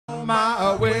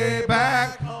my way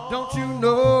back. Don't you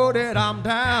know that I'm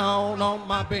down on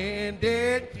my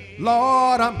bended?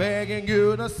 Lord, I'm begging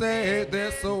you to save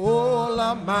this soul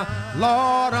of mine.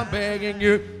 Lord, I'm begging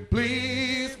you,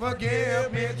 please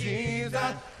forgive me,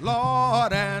 Jesus,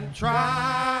 Lord, and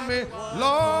try me,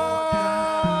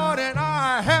 Lord, and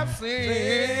I have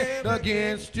sinned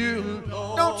against you.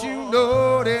 Don't you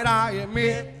know that I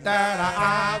admit that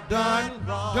I've done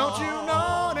wrong? Don't you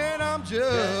know that I'm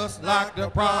just like the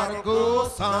prodigal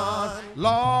son,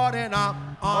 Lord, and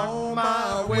I'm on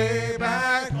my way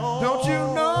back? Don't you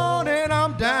know that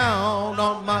I'm down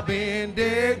on my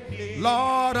bended?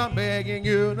 Lord, I'm begging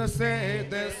you to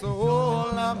save this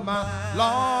soul of mine.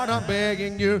 Lord, I'm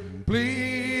begging you,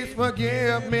 please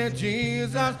forgive me,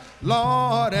 Jesus,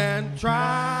 Lord, and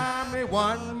try me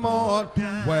one more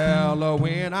time. Well,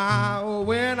 when I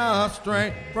went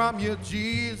astray from you,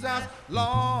 Jesus,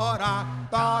 Lord, I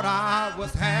thought I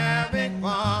was having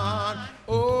fun.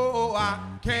 Oh, I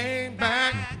came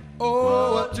back,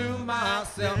 to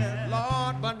myself,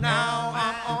 Lord, but now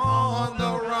I'm on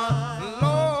the run.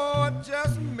 Lord,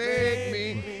 just make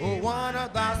me one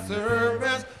of thy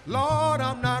servants. Lord,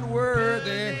 I'm not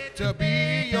worthy to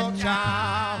be your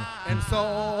child. And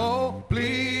so,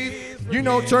 please, you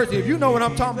know, church, if you know what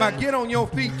I'm talking about, get on your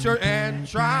feet, church, and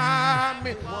try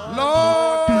me.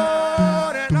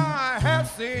 Lord, and I have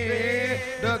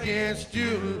sinned against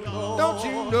you. Don't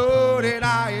you know that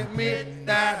I admit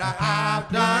that I've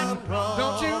done wrong?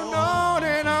 Don't you know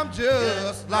that I'm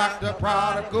just like the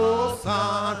prodigal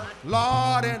son,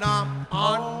 Lord, and I'm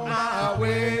on my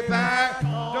way back?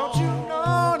 Don't you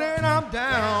know that I'm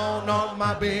down on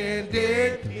my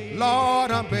bended?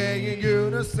 Lord, I'm begging you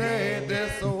to save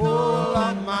this soul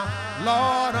of mine.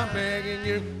 Lord, I'm begging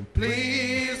you,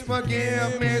 please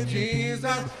forgive me,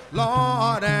 Jesus,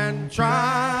 Lord, and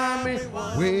try me.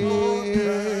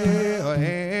 Well,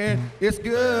 and it's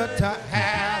good to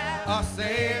have a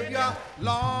Savior,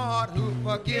 Lord, who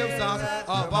forgives us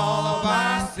of all of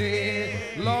our sins.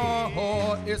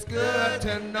 Lord, it's good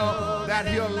to know that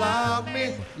He'll love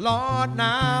me, Lord,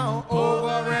 now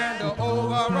over and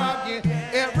over again.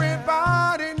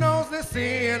 Everybody knows the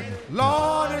sin,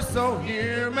 Lord, it's so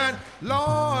human.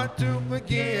 Lord, to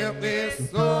forgive is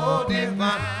so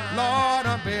divine. Lord,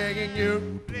 I'm begging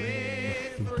you,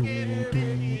 please forgive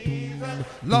me, Jesus,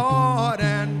 Lord,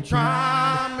 and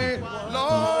try me,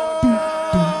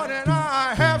 Lord, and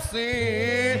I have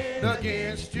sinned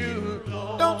against you.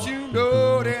 Don't you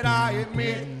know that I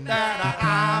admit that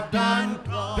I've done?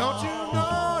 Don't you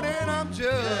know that I'm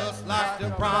just like the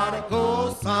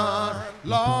prodigal son,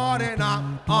 Lord, and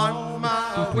I'm on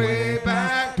my way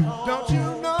back? Don't you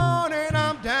know that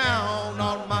I'm down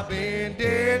on my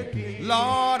bended?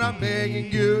 Lord, I'm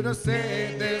begging you to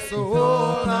save this soul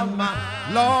of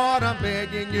mine. Lord, I'm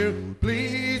begging you,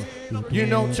 please. You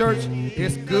know, church,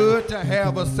 it's good to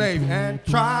have a Savior, and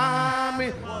try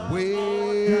me.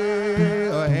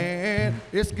 Well, and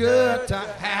it's good to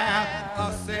have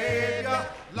a Savior,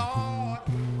 Lord,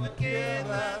 forgive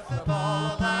us of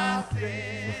all our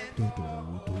sins.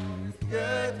 It's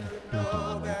good to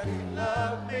know that He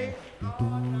loves me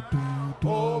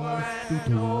over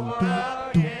and over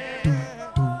again.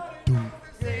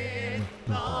 Sin,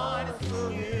 Lord, is so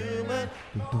human.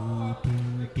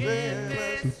 Forgive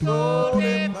us so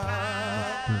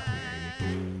divine.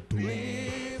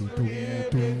 Please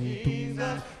forgive me,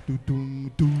 Jesus.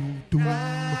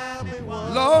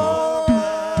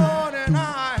 Lord, and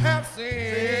I have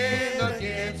sinned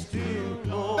against you.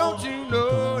 Don't you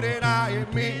know that I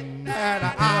admit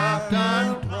that I've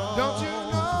done wrong? Don't you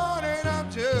know that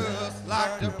I'm just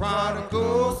like the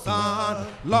prodigal son,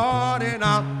 Lord, and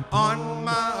I'm on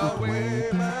my way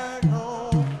back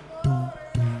home.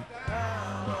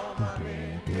 Down on my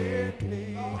bended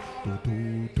knee,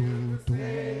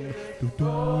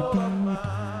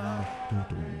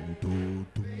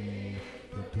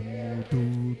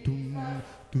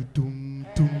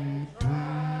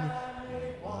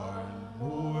 one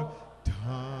more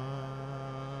time.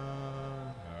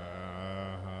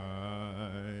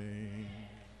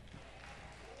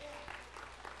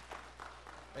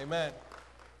 Amen.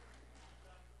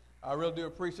 I really do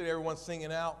appreciate everyone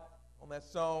singing out on that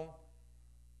song.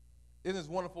 Isn't it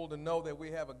wonderful to know that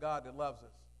we have a God that loves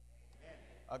us?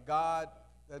 A God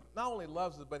that not only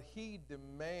loves us, but He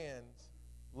demands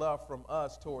love from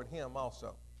us toward Him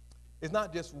also. It's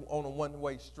not just on a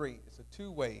one-way street. It's a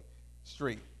two-way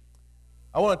street.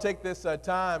 I want to take this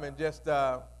time and just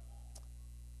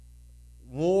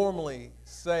warmly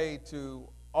say to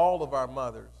all of our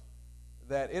mothers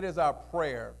that it is our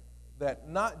prayer that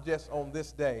not just on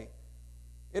this day,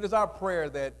 it is our prayer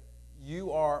that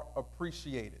you are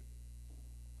appreciated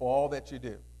for all that you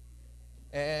do.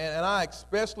 And I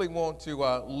especially want to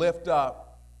lift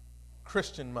up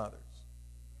Christian mothers,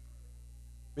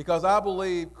 because I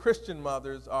believe Christian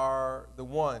mothers are the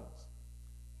ones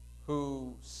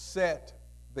who set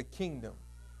the kingdom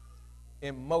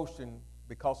in motion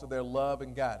because of their love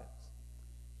and guidance.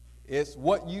 It's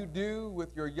what you do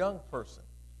with your young person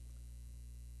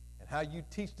and how you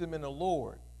teach them in the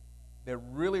Lord that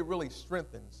really, really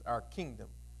strengthens our kingdom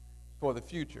for the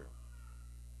future.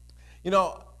 You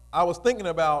know, I was thinking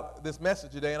about this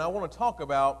message today, and I want to talk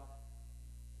about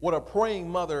what a praying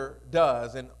mother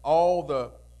does and all the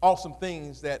awesome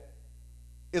things that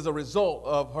is a result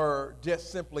of her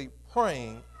just simply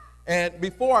praying. And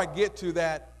before I get to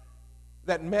that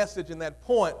message and that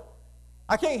point,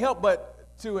 I can't help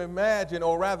but to imagine,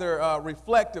 or rather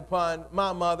reflect upon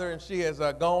my mother, and she has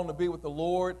gone to be with the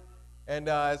Lord, and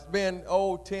it's been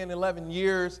 10, 11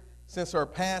 years since her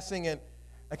passing, and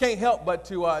I can't help but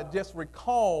to just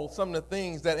recall some of the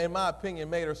things that, in my opinion,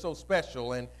 made her so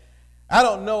special. And I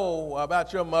don't know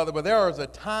about your mother, but there was a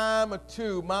time or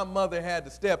two my mother had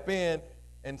to step in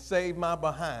and save my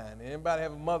behind. Anybody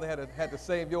have a mother had to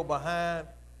save your behind?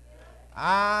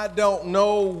 I don't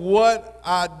know what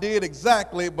I did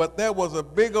exactly, but there was a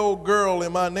big old girl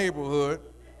in my neighborhood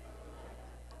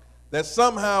that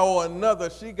somehow or another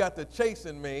she got to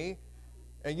chasing me.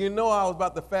 And you know I was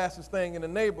about the fastest thing in the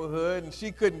neighborhood, and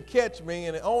she couldn't catch me.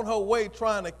 And on her way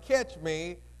trying to catch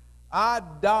me, I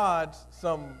dodged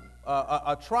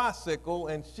a tricycle,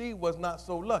 and she was not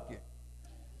so lucky.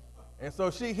 And so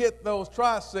she hit those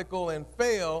tricycle and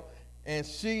fell, and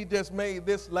she just made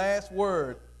this last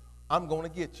word: "I'm going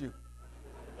to get you."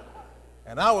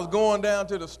 And I was going down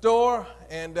to the store,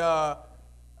 and I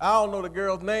don't know the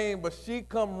girl's name, but she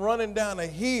come running down a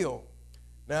hill.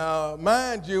 Now,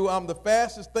 mind you, I'm the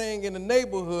fastest thing in the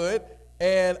neighborhood,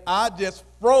 and I just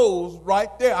froze right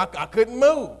there. I couldn't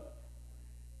move.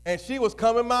 And she was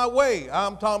coming my way.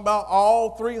 I'm talking about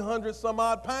all 300 some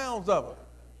odd pounds of her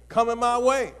coming my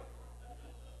way.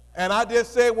 And I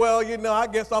just said, well, you know, I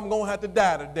guess I'm going to have to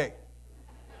die today.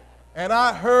 And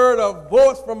I heard a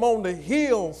voice from on the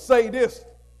hill say this: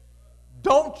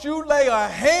 "Don't you lay a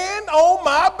hand on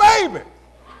my baby."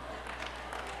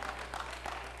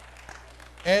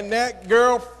 And that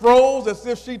girl froze as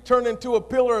if she turned into a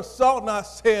pillar of salt, and I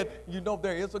said, you know,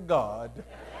 there is a God.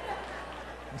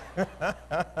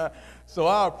 So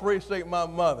I appreciate my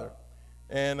mother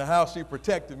and how she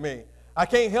protected me. I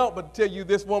can't help but tell you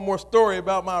this one more story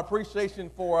about my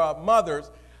appreciation for mothers.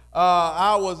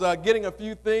 I was getting a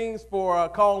few things for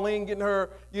Colleen, getting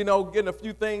a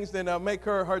few things and make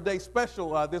her day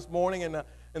special this morning.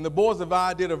 And the boys and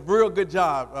I did a real good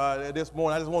job this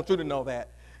morning. I just want you to know that.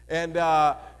 And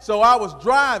so I was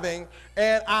driving,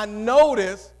 and I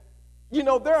noticed, you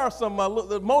know, there are some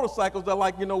motorcycles that are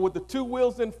like, you know, with the two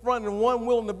wheels in front and one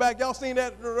wheel in the back. Y'all seen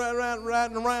that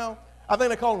riding around? I think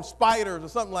they call them spiders or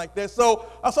something like that. So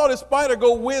I saw this spider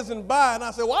go whizzing by, and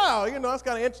I said, wow, you know, that's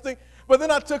kind of interesting. But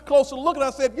then I took a closer look, and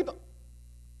I said, you know,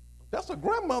 that's a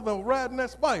grandmother riding that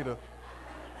spider.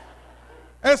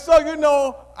 And so, you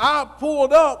know, I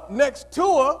pulled up next to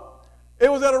her.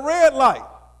 It was at a red light,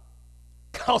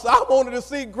 because I wanted to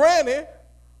see Granny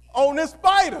on this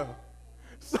spider.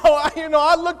 So,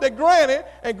 I looked at Granny,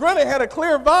 and Granny had a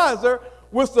clear visor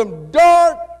with some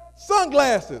dark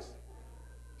sunglasses.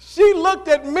 She looked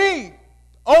at me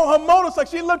on her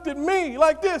motorcycle. She looked at me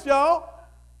like this, y'all,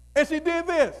 and she did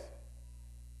this.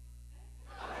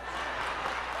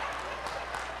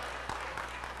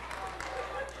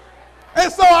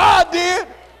 And so I did,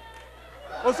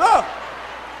 what's up?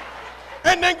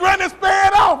 And then Granny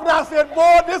sped off, and I said,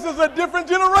 boy, this is a different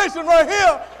generation right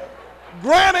here.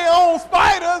 Granny on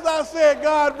spiders. I said,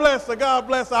 God bless her, God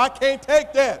bless her. I can't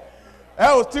take that.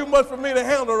 That was too much for me to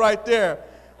handle right there.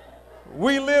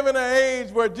 We live in an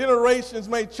age where generations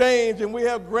may change, and we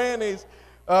have grannies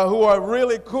who are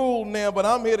really cool now, but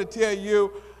I'm here to tell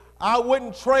you, I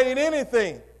wouldn't trade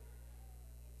anything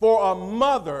for a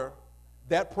mother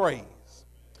that prays.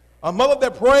 A mother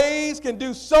that prays can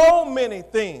do so many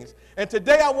things. And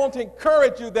today I want to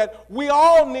encourage you that we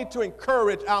all need to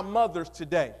encourage our mothers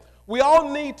today. We all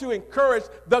need to encourage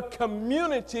the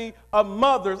community of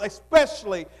mothers,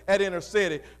 especially at Inner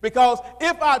City. Because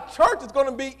if our church is going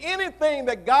to be anything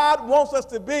that God wants us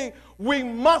to be, we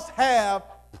must have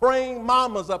praying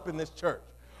mamas up in this church.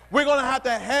 We're going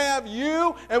to have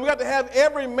you, and we have to have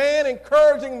every man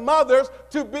encouraging mothers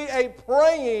to be a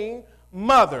praying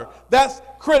mother. That's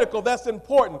critical. That's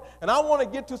important. And I want to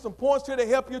get to some points here to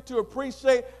help you to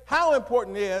appreciate how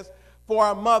important it is for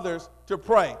our mothers to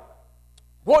pray.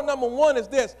 Point number one is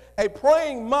this: a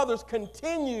praying mother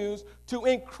continues to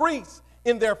increase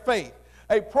in their faith.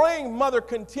 A praying mother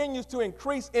continues to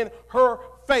increase in her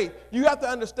faith. You have to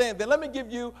understand that. Let me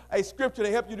give you a scripture to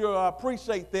help you to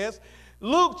appreciate this.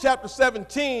 Luke chapter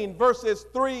 17, verses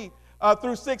 3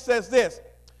 through 6 says this.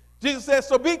 Jesus says,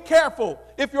 so be careful.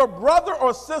 If your brother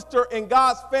or sister in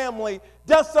God's family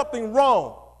does something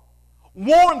wrong,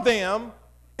 warn them.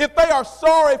 If they are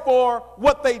sorry for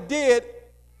what they did,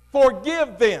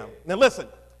 forgive them. Now listen,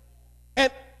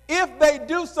 and if they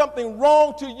do something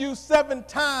wrong to you 7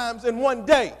 times in one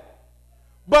day,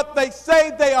 but they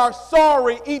say they are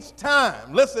sorry each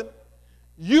time, listen,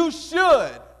 you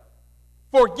should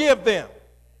forgive them.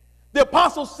 The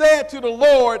apostle said to the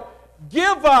Lord,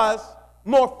 give us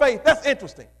more faith. That's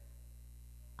interesting.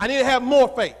 I need to have more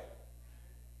faith.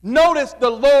 Notice the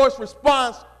Lord's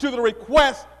response to the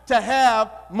request to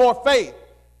have more faith.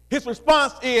 His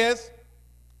response is,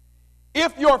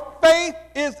 if your faith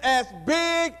is as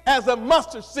big as a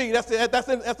mustard seed,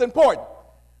 that's important.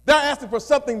 They're asking for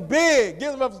something big.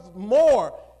 Give us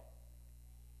more.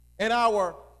 And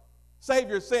our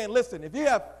Savior is saying, listen, if you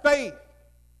have faith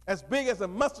as big as a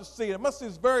mustard seed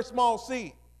is a very small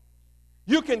seed,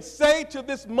 you can say to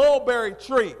this mulberry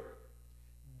tree,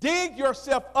 dig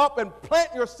yourself up and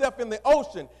plant yourself in the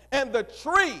ocean, and the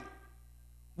tree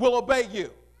will obey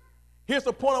you. Here's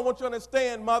the point I want you to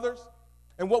understand, mothers,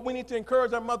 and what we need to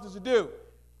encourage our mothers to do.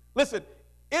 Listen,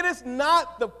 it is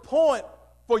not the point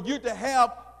for you to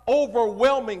have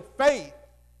overwhelming faith.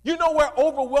 You know where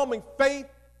overwhelming faith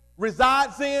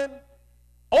resides in?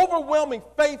 Overwhelming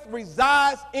faith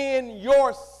resides in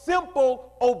your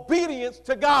simple obedience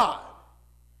to God.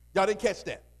 Y'all didn't catch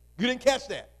that. You didn't catch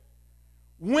that.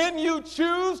 When you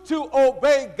choose to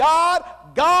obey God,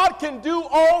 God can do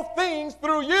all things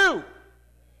through you.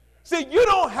 See, you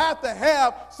don't have to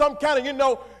have some kind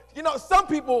of, some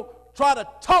people try to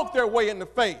talk their way into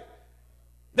faith.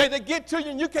 They get to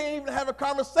you and you can't even have a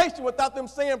conversation without them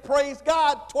saying praise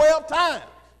God 12 times.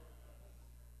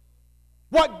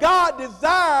 What God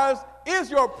desires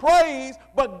is your praise,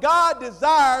 but God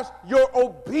desires your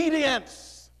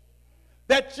obedience.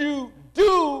 That you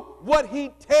do what he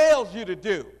tells you to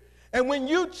do. And when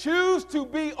you choose to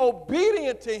be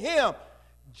obedient to him,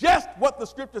 just what the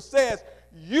scripture says,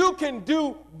 you can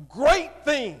do great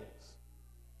things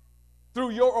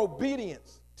through your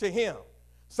obedience to him.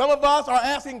 Some of us are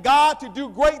asking God to do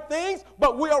great things,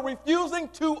 but we are refusing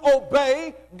to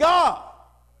obey God.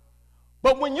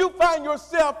 But when you find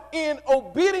yourself in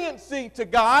obedience to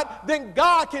God, then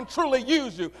God can truly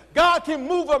use you. God can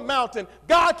move a mountain.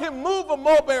 God can move a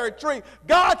mulberry tree.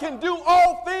 God can do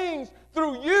all things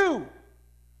through you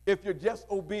if you're just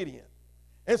obedient.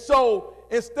 And so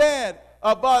instead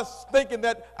of us thinking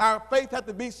that our faith has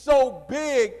to be so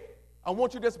big, I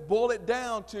want you to just boil it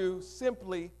down to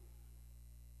simply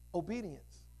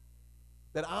obedience.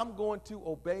 That I'm going to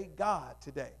obey God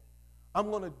today. I'm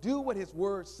going to do what his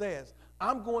word says.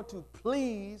 I'm going to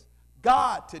please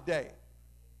God today.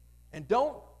 And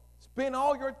don't spend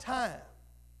all your time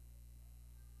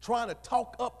trying to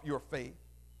talk up your faith.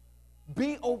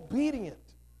 Be obedient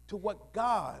to what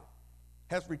God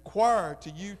has required to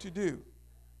you to do.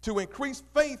 To increase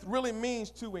faith really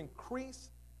means to increase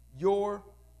your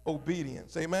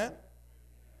obedience. Amen?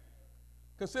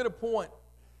 Consider point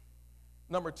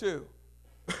number 2.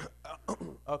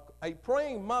 A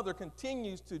praying mother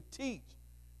continues to teach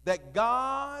that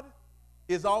God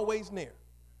is always near.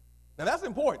 Now that's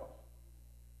important.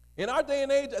 In our day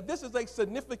and age, this is a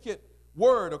significant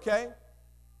word, okay?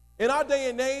 In our day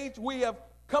and age, we have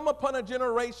come upon a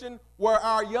generation where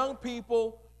our young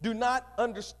people do not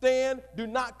understand, do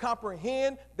not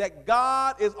comprehend that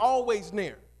God is always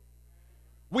near.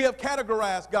 We have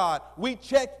categorized God. We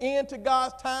check into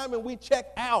God's time and we check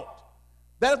out.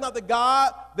 That is not the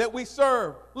God that we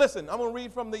serve. Listen, I'm going to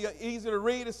read from the easy to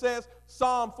read. It says,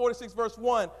 Psalm 46 verse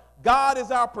 1, God is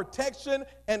our protection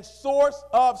and source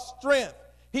of strength.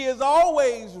 He is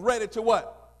always ready to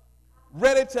what?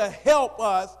 Ready to help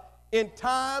us in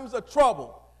times of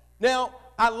trouble. Now,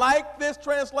 I like this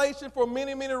translation for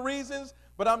many, many reasons,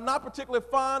 but I'm not particularly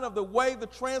fond of the way the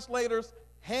translators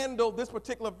handle this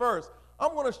particular verse.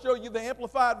 I'm going to show you the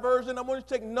Amplified Version. I'm going to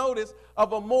take notice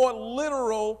of a more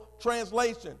literal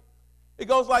translation. It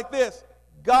goes like this: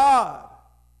 God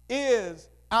is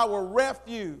our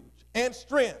refuge and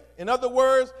strength. In other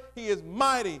words, he is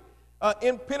mighty,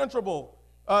 impenetrable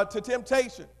to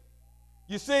temptation.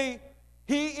 You see,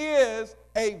 he is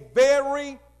a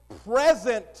very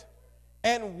present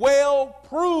and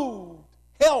well-proved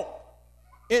help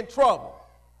in trouble.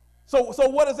 So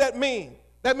what does that mean?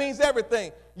 That means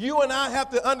everything. You and I have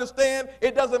to understand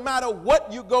it doesn't matter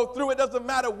what you go through. It doesn't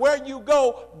matter where you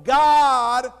go.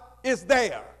 God is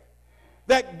there.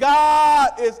 that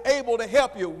God is able to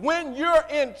help you. When you're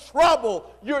in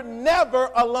trouble, you're never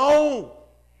alone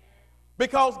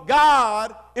because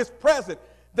God is present.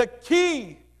 The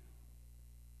key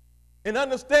in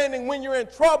understanding when you're in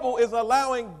trouble is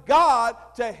allowing God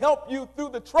to help you through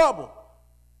the trouble.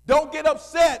 Don't get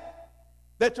upset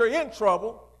that you're in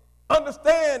trouble.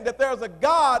 Understand that there's a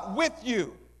God with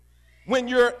you when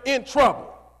you're in trouble.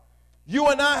 You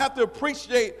and I have to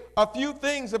appreciate a few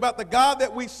things about the God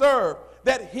that we serve,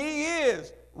 that he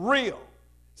is real.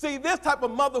 See, this type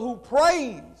of mother who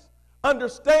prays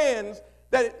understands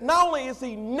that not only is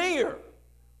he near,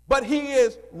 but he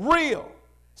is real.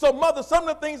 So, mother, some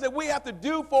of the things that we have to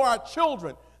do for our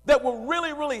children that will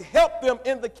really, really help them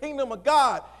in the kingdom of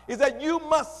God is that you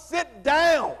must sit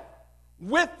down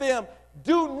with them.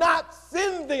 Do not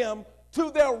send them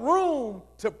to their room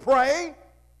to pray,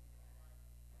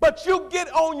 but you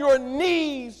get on your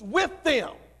knees with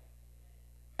them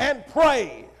and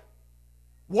pray.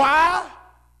 Why?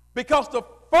 Because the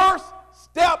first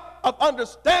step of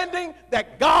understanding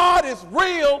that God is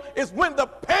real is when the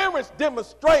parents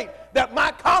demonstrate that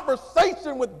my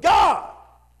conversation with God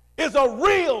is a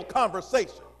real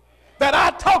conversation. That I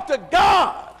talk to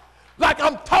God like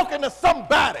I'm talking to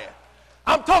somebody.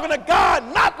 I'm talking to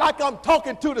God not like I'm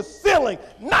talking to the ceiling,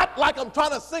 not like I'm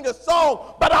trying to sing a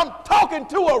song, but I'm talking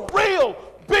to a real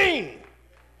being.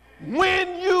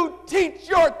 When you teach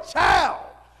your child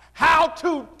how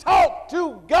to talk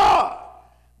to God,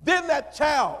 then that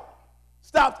child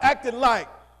stops acting like,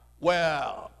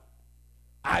 well,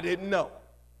 I didn't know.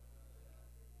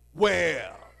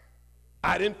 Well,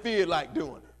 I didn't feel like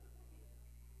doing it.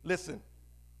 Listen,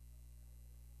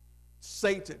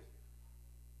 Satan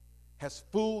has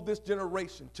fooled this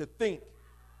generation to think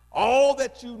all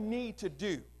that you need to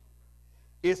do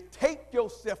is take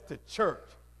yourself to church,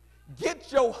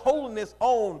 get your holiness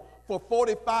on for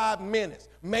 45 minutes,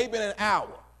 maybe an hour.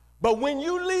 But when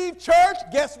you leave church,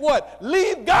 guess what?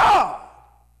 Leave God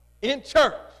in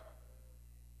church.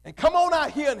 And come on out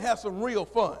here and have some real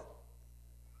fun.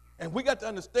 And we got to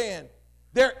understand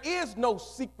there is no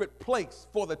secret place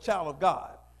for the child of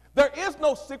God. There is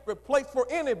no secret place for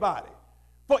anybody.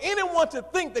 For anyone to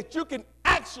think that you can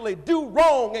actually do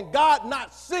wrong and God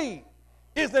not see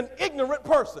is an ignorant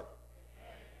person.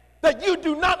 That you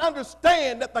do not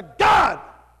understand that the God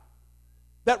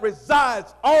that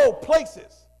resides all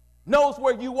places knows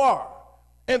where you are.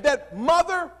 And that,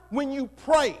 mother, when you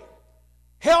pray,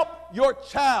 help your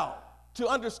child to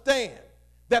understand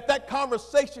that that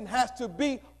conversation has to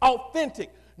be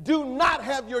authentic. Do not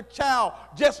have your child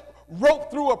just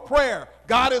rope through a prayer.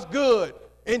 God is good.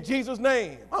 In Jesus'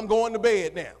 name, I'm going to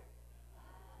bed now.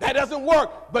 That doesn't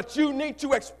work, but you need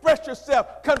to express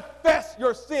yourself, confess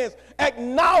your sins,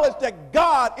 acknowledge that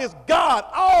God is God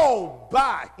all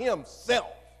by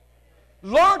himself.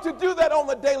 Learn to do that on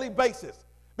a daily basis,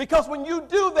 because when you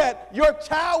do that, your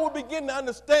child will begin to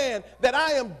understand that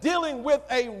I am dealing with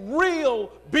a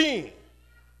real being.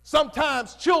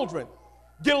 Sometimes children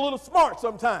get a little smart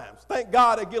sometimes. Thank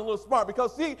God they get a little smart,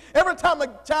 because see, every time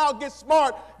a child gets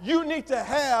smart, you need to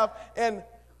have an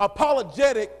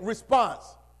apologetic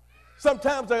response.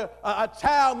 Sometimes a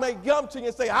child may come to you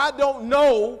and say, I don't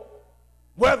know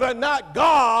whether or not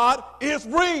God is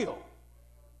real.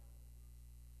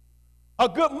 A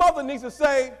good mother needs to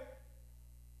say,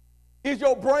 is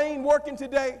your brain working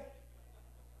today?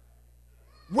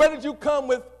 Where did you come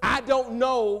with, I don't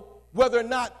know whether or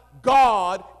not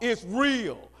God is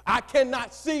real? I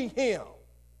cannot see him.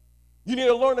 You need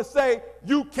to learn to say,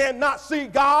 you cannot see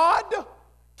God?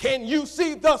 Can you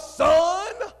see the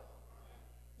sun?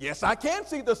 Yes, I can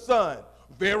see the sun.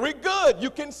 Very good,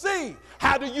 you can see.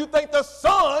 How do you think the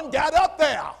sun got up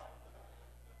there?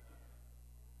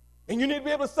 And you need to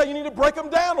be able to say, you need to break them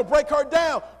down or break her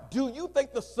down. Do you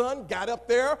think the sun got up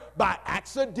there by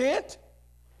accident?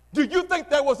 Do you think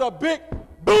there was a big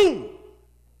boom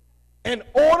and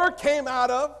order came out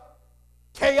of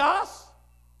chaos?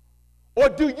 Or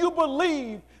do you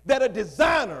believe that a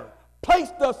designer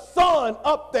placed the sun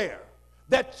up there,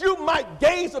 that you might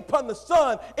gaze upon the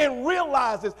sun and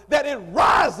realizes that it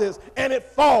rises and it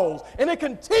falls, and it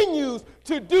continues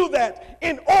to do that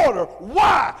in order?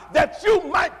 Why? That you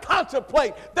might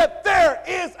contemplate that there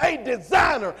is a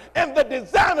designer, and the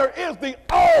designer is the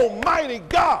Almighty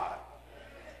God.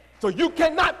 So you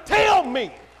cannot tell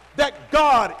me that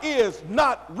God is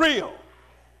not real.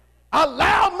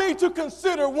 Allow me to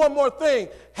consider one more thing.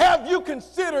 Have you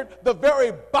considered the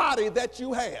very body that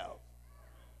you have?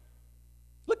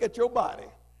 Look at your body.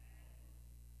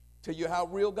 Tell you how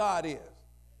real God is.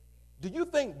 Do you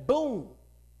think, boom,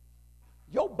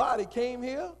 your body came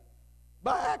here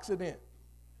by accident?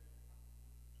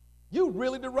 you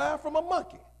really derived from a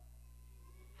monkey.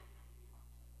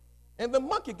 And the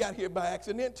monkey got here by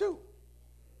accident too.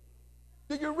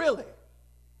 Do you really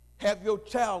have your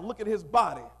child look at his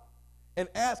body and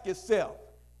ask itself,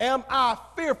 am I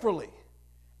fearfully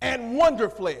and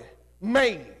wonderfully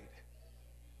made?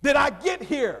 Did I get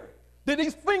here? Did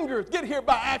these fingers get here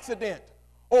by accident?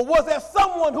 Or was there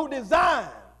someone who designed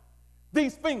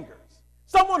these fingers?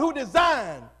 Someone who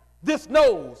designed this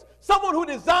nose? Someone who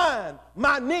designed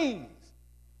my knees?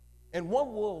 And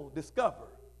one will discover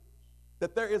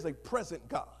that there is a present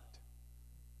God.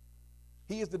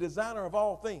 He is the designer of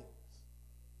all things.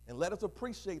 And let us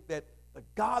appreciate that the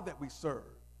God that we serve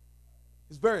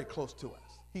is very close to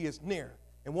us. He is near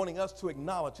and wanting us to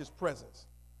acknowledge his presence.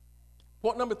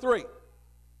 Point number 3,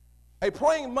 a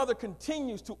praying mother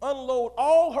continues to unload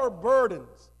all her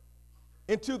burdens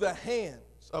into the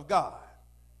hands of God.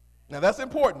 Now that's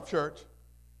important, church.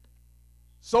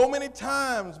 So many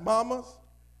times, mamas,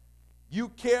 you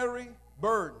carry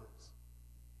burdens.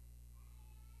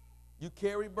 You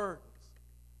carry burdens.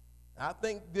 I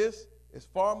think this is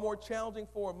far more challenging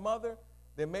for a mother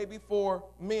than maybe for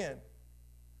men.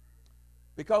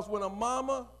 Because when a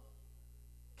mama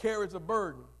carries a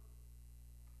burden,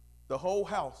 the whole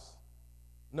house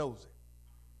knows it.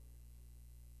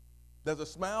 There's a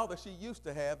smile that she used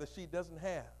to have that she doesn't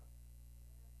have.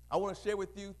 I want to share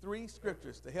with you 3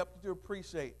 scriptures to help you to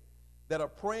appreciate that a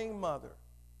praying mother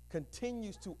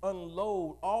continues to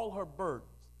unload all her burdens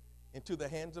into the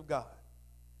hands of God.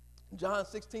 John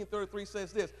 16:33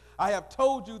 says this, I have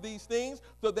told you these things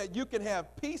so that you can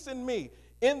have peace in me.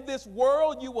 In this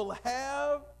world you will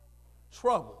have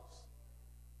troubles,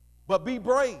 but be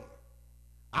brave.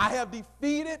 I have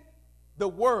defeated the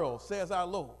world, says our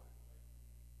Lord.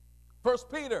 1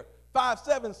 Peter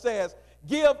 5:7 says,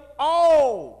 give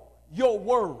all your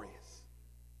worries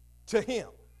to him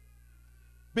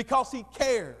because he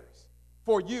cares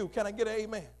for you. Can I get an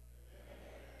amen?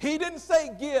 He didn't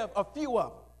say give a few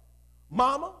of them.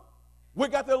 Mama, we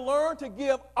got to learn to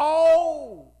give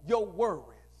all your worries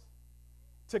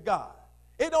to God.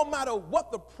 It don't matter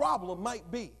what the problem might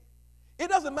be. It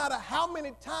doesn't matter how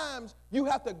many times you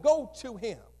have to go to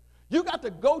him. You got to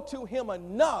go to him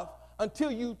enough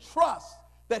until you trust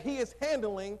that he is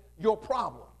handling your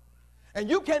problem. And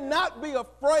you cannot be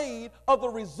afraid of the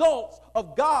results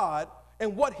of God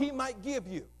and what he might give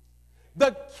you.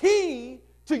 The key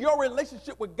to your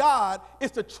relationship with God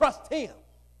is to trust him.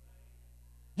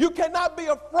 You cannot be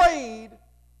afraid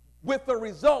with the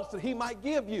results that he might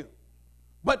give you,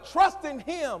 but trust in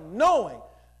him knowing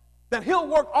that he'll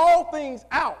work all things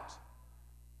out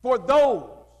for those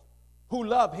who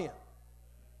love him.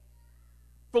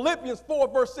 Philippians 4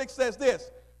 verse 6 says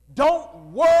this, don't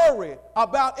worry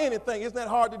about anything. Isn't that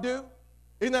hard to do?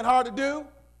 Isn't that hard to do?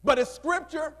 But it's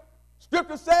scripture.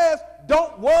 Scripture says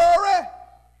don't worry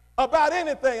about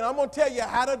anything. And I'm going to tell you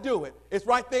how to do it. It's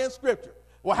right there in scripture.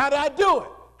 Well, how do I do it?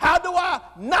 How do I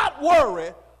not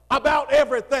worry about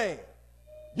everything?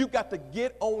 You got to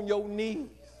get on your knees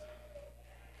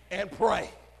and pray.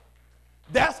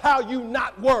 That's how you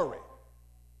not worry.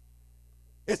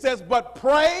 It says, but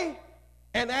pray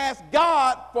and ask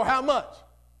God for how much?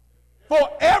 For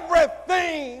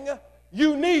everything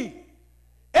you need.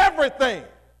 Everything.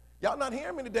 Y'all not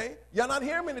hearing me today? Y'all not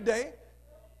hearing me today?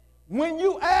 When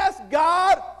you ask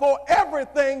God for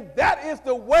everything, that is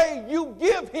the way you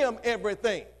give him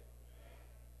everything.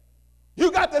 You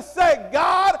got to say,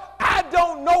 God, I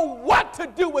don't know what to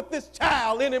do with this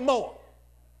child anymore.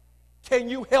 Can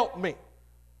you help me?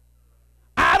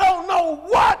 I don't know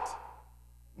what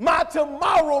my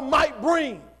tomorrow might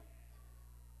bring.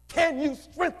 Can you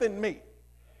strengthen me?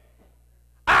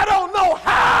 I don't know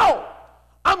how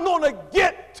I'm going to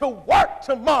get to work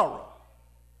tomorrow.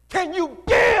 Can you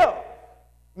give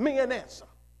me an answer?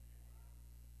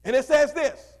 And it says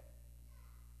this,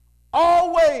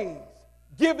 always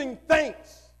giving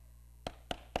thanks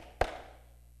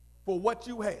for what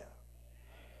you have.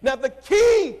 Now the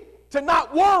key to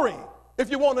not worrying,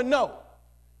 if you want to know,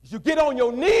 is you get on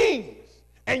your knees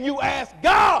and you ask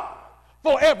God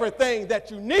for everything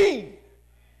that you need.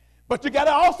 But you got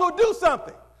to also do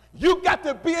something. You got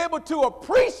to be able to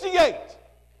appreciate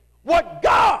what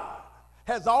God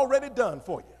has already done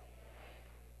for you.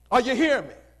 Are you hearing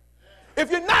me?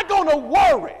 If you're not going to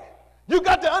worry, you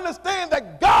got to understand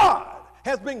that God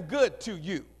has been good to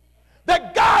you.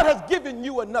 That God has given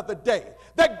you another day.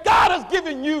 That God has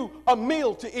given you a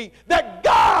meal to eat. That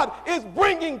God is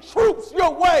bringing troops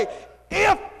your way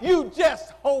if you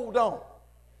just hold on.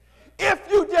 If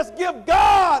you just give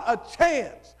God a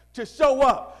chance to show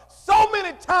up. So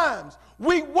many times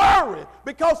we worry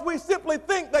because we simply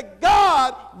think that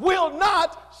God will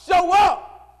not show up.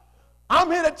 I'm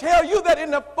here to tell you that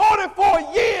in the 44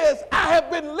 years I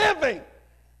have been living,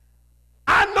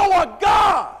 I know a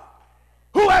God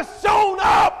who has shown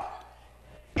up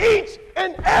each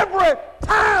and every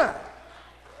time.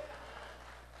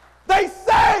 They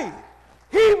say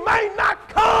he may not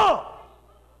come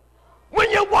when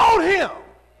you want him,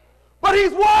 but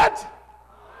he's what?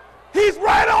 He's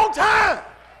right on time.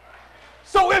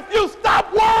 So if you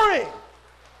stop worrying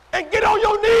and get on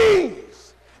your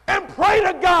knees and pray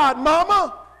to God,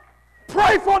 mama,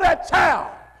 pray for that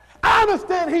child. I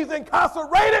understand he's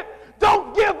incarcerated.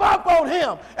 Don't give up on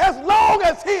him. As long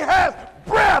as he has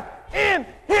breath in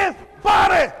his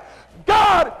body,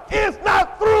 God is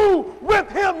not through with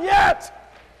him yet.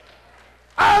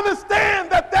 I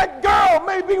understand that that girl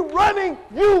may be running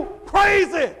you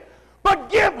crazy, but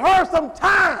give her some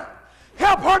time.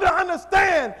 Help her to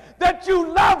understand that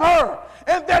you love her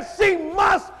and that she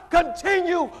must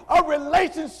continue a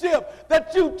relationship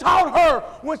that you taught her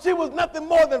when she was nothing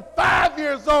more than 5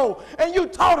 years old, and you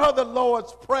taught her the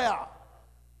Lord's Prayer.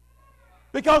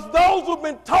 Because those who've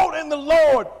been taught in the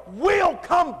Lord will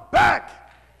come back.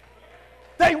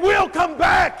 They will come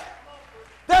back.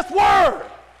 That's word.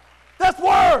 That's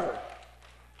word.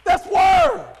 That's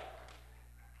word.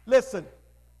 Listen.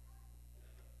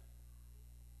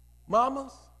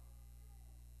 Mamas,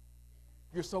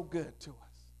 you're so good to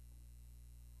us.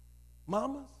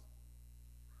 Mamas,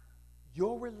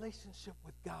 your relationship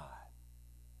with God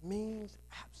means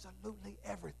absolutely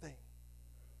everything.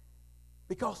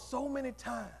 Because so many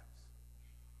times,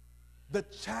 the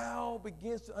child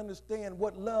begins to understand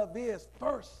what love is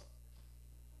first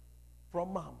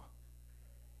from mama.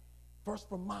 First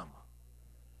from mama.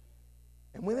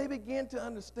 And when they begin to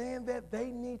understand that, they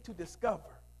need to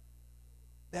discover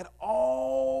that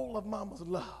all of mama's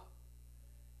love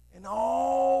and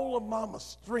all of mama's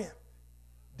strength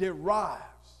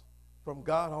derives from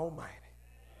God Almighty.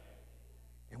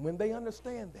 And when they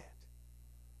understand that,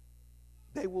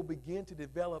 they will begin to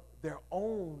develop their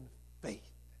own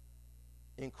faith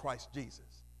in Christ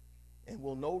Jesus and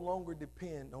will no longer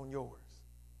depend on yours.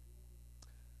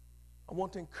 I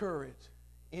want to encourage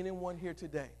anyone here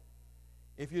today,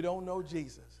 if you don't know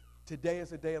Jesus, today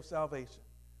is a day of salvation.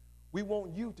 We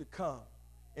want you to come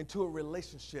into a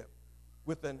relationship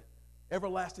with an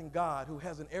everlasting God who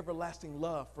has an everlasting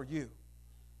love for you.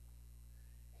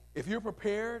 If you're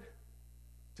prepared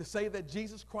to say that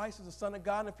Jesus Christ is the Son of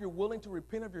God, and if you're willing to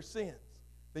repent of your sins,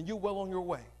 then you're well on your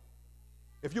way.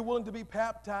 If you're willing to be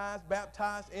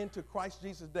baptized into Christ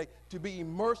Jesus today, to be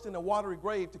immersed in a watery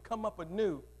grave, to come up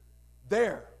anew,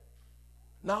 there,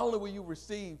 not only will you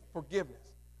receive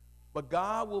forgiveness, but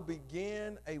God will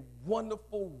begin a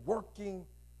wonderful, working,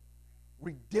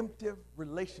 redemptive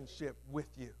relationship with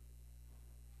you.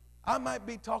 I might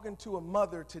be talking to a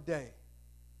mother today,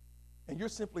 and you're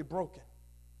simply broken.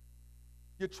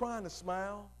 You're trying to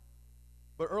smile,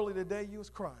 but early today you was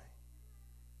crying.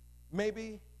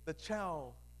 Maybe the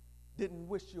child didn't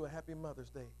wish you a happy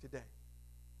Mother's Day today.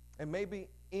 And maybe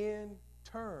in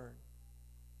turn,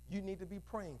 you need to be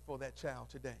praying for that child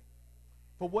today.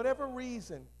 For whatever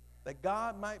reason that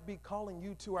God might be calling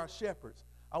you to our shepherds,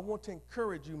 I want to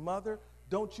encourage you, mother,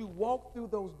 don't you walk through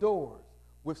those doors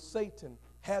with Satan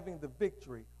having the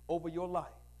victory over your life.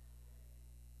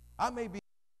 I may be